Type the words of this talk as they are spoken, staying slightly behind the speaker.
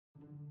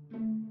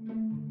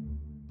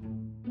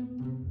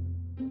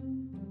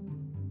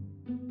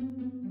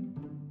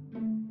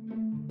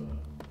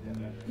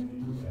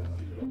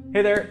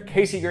Hey there,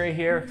 Casey Gray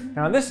here.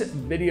 Now in this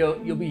video,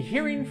 you'll be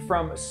hearing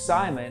from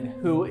Simon,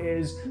 who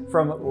is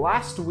from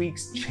last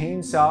week's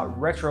Chainsaw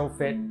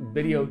Retrofit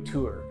video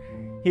tour.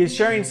 He is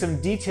sharing some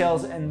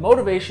details and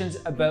motivations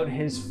about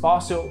his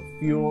fossil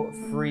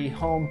fuel-free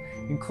home,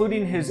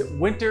 including his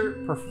winter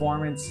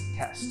performance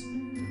test.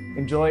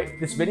 Enjoy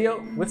this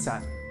video with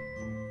Simon.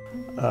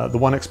 The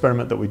one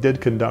experiment that we did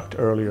conduct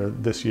earlier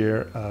this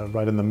year,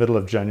 right in the middle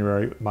of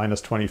January, minus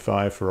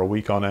 25 for a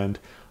week on end,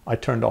 I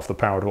turned off the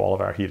power to all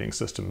of our heating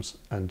systems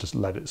and just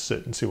let it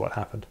sit and see what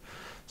happened.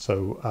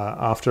 So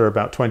after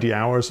about 20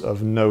 hours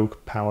of no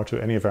power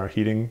to any of our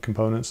heating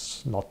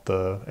components, not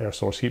the air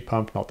source heat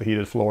pump, not the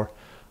heated floor,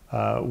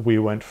 we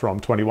went from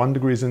 21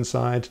 degrees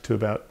inside to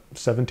about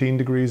 17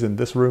 degrees in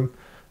this room,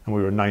 and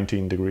we were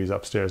 19 degrees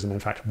upstairs, and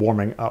in fact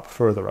warming up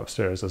further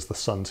upstairs as the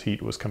sun's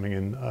heat was coming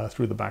in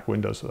through the back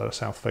windows that are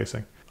south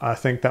facing. I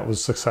think that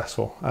was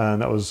successful,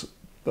 and that was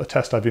a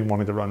test I've been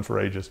wanting to run for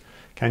ages.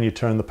 Can you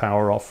turn the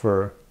power off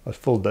for a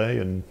full day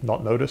and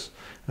not notice?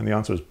 And the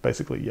answer is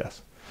basically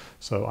yes.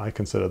 So I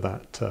consider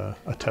that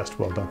a test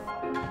well done.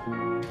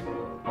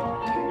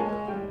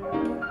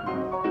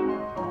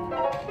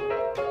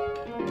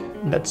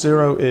 Net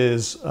zero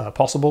is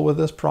possible with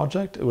this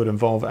project. It would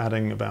involve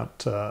adding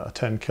about a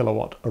 10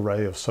 kilowatt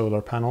array of solar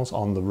panels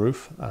on the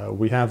roof.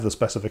 We have the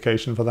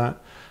specification for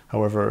that.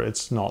 However,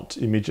 it's not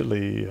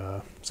immediately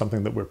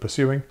something that we're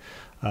pursuing.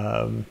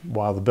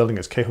 While the building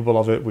is capable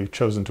of it, we've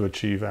chosen to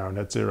achieve our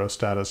net zero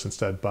status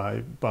instead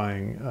by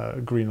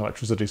buying green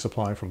electricity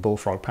supply from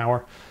Bullfrog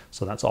Power.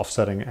 So that's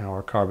offsetting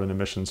our carbon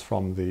emissions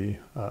from the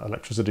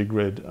electricity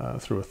grid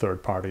through a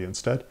third party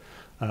instead.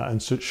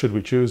 And so should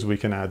we choose, we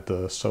can add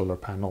the solar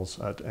panels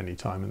at any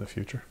time in the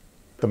future.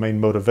 The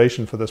main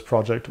motivation for this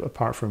project,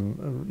 apart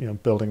from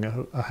building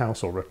a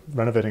house or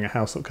renovating a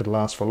house that could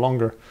last for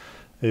longer,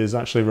 is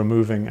actually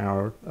removing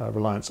our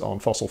reliance on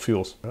fossil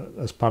fuels.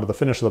 As part of the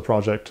finish of the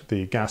project,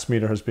 the gas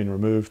meter has been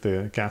removed,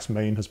 the gas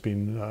main has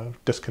been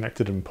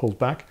disconnected and pulled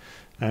back,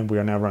 and we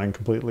are now running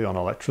completely on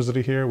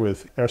electricity here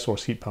with air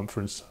source heat pump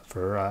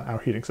for our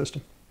heating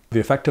system. The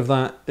effect of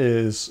that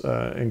is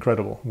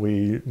incredible.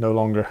 We no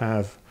longer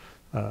have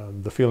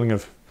the feeling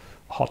of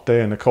a hot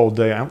day and a cold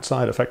day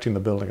outside affecting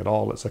the building at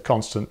all. It's a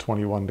constant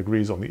 21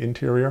 degrees on the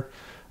interior,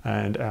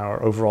 and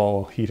our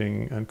overall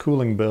heating and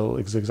cooling bill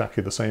is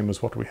exactly the same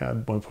as what we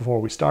had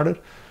before we started,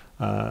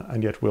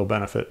 and yet we'll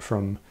benefit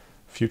from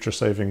future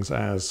savings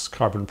as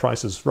carbon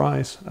prices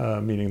rise,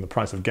 meaning the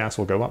price of gas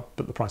will go up,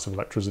 but the price of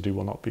electricity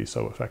will not be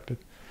so affected.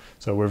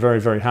 So we're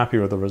very, very happy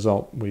with the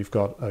result. We've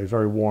got a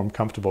very warm,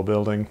 comfortable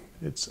building.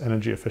 It's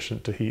energy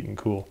efficient to heat and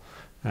cool,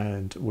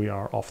 and we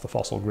are off the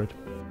fossil grid.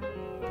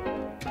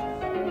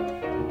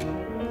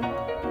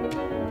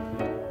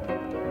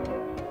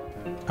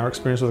 Our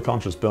experience with the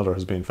Conscious Builder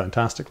has been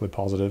fantastically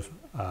positive.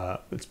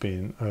 It's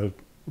been a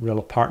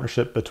real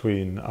partnership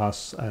between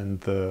us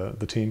and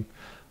the team.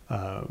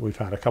 We've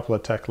had a couple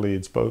of tech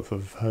leads, both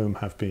of whom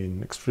have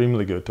been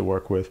extremely good to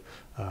work with.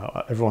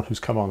 Everyone who's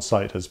come on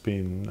site has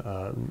been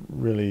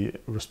really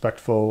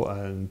respectful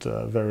and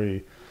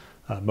very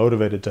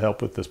motivated to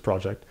help with this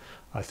project.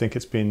 I think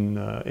it's been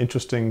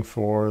interesting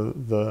for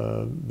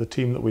the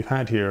team that we've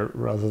had here,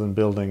 rather than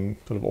building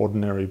sort of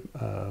ordinary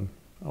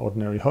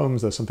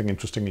homes. There's something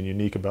interesting and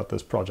unique about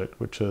this project,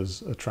 which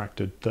has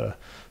attracted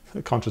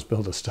Conscious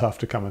Builder staff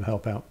to come and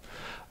help out.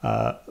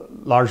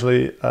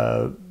 Largely,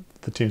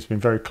 the team's been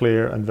very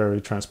clear and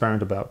very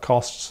transparent about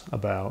costs,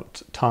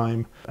 about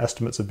time.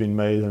 Estimates have been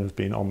made and have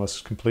been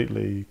almost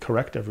completely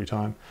correct every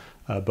time,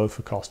 both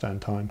for cost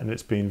and time. And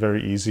it's been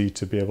very easy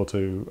to be able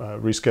to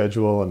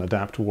reschedule and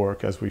adapt to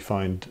work as we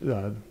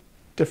find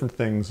different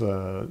things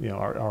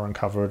are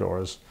uncovered, or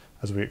as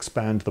we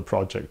expand the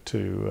project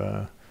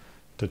to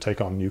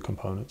take on new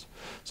components.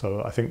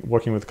 So I think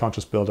working with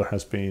Conscious Builder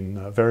has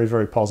been very,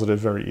 very positive,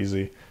 very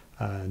easy,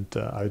 and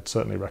I'd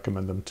certainly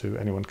recommend them to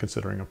anyone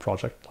considering a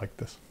project like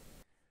this.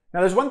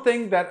 Now there's one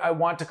thing that I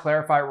want to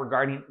clarify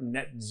regarding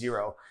net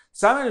zero.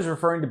 Simon is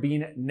referring to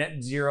being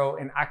net zero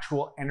in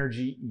actual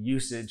energy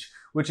usage,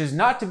 which is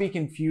not to be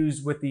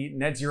confused with the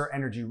net zero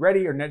energy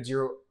ready or net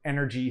zero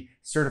energy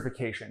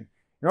certification.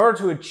 In order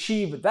to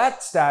achieve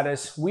that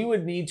status, we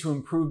would need to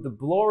improve the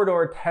blower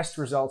door test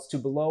results to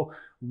below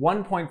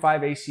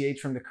 1.5 ACH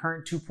from the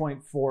current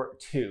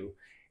 2.42.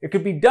 It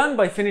could be done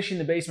by finishing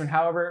the basement.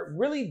 However, it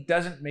really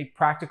doesn't make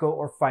practical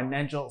or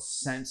financial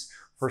sense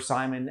for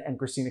Simon and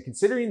Christina,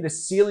 considering the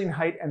ceiling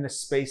height and the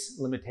space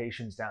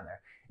limitations down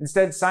there.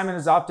 Instead, Simon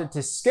has opted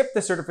to skip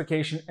the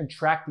certification and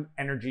track the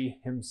energy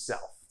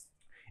himself.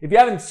 If you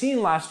haven't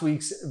seen last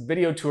week's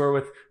video tour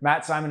with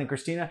Matt, Simon, and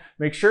Christina,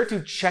 make sure to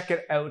check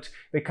it out.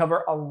 They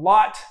cover a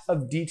lot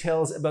of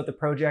details about the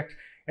project.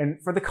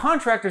 And for the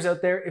contractors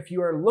out there, if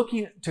you are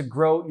looking to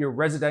grow your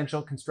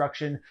residential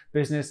construction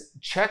business,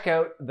 check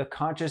out the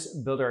Conscious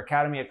Builder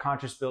Academy at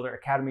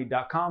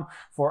consciousbuilderacademy.com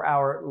for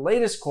our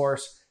latest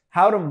course,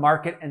 How to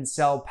Market and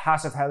Sell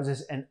Passive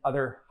Houses and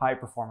Other High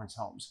Performance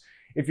Homes.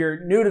 If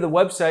you're new to the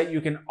website,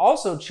 you can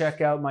also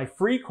check out my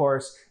free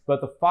course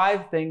about the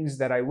 5 things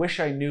that I wish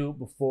I knew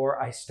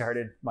before I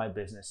started my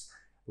business.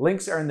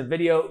 Links are in the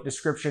video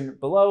description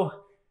below.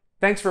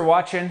 Thanks for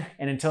watching,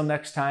 and until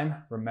next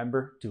time,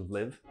 remember to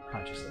live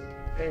consciously.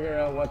 Figure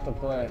out what to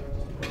play.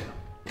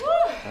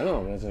 I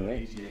know, that's a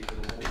name.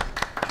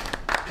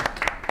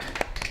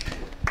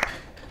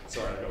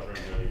 Sorry, I got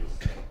very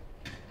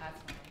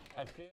good.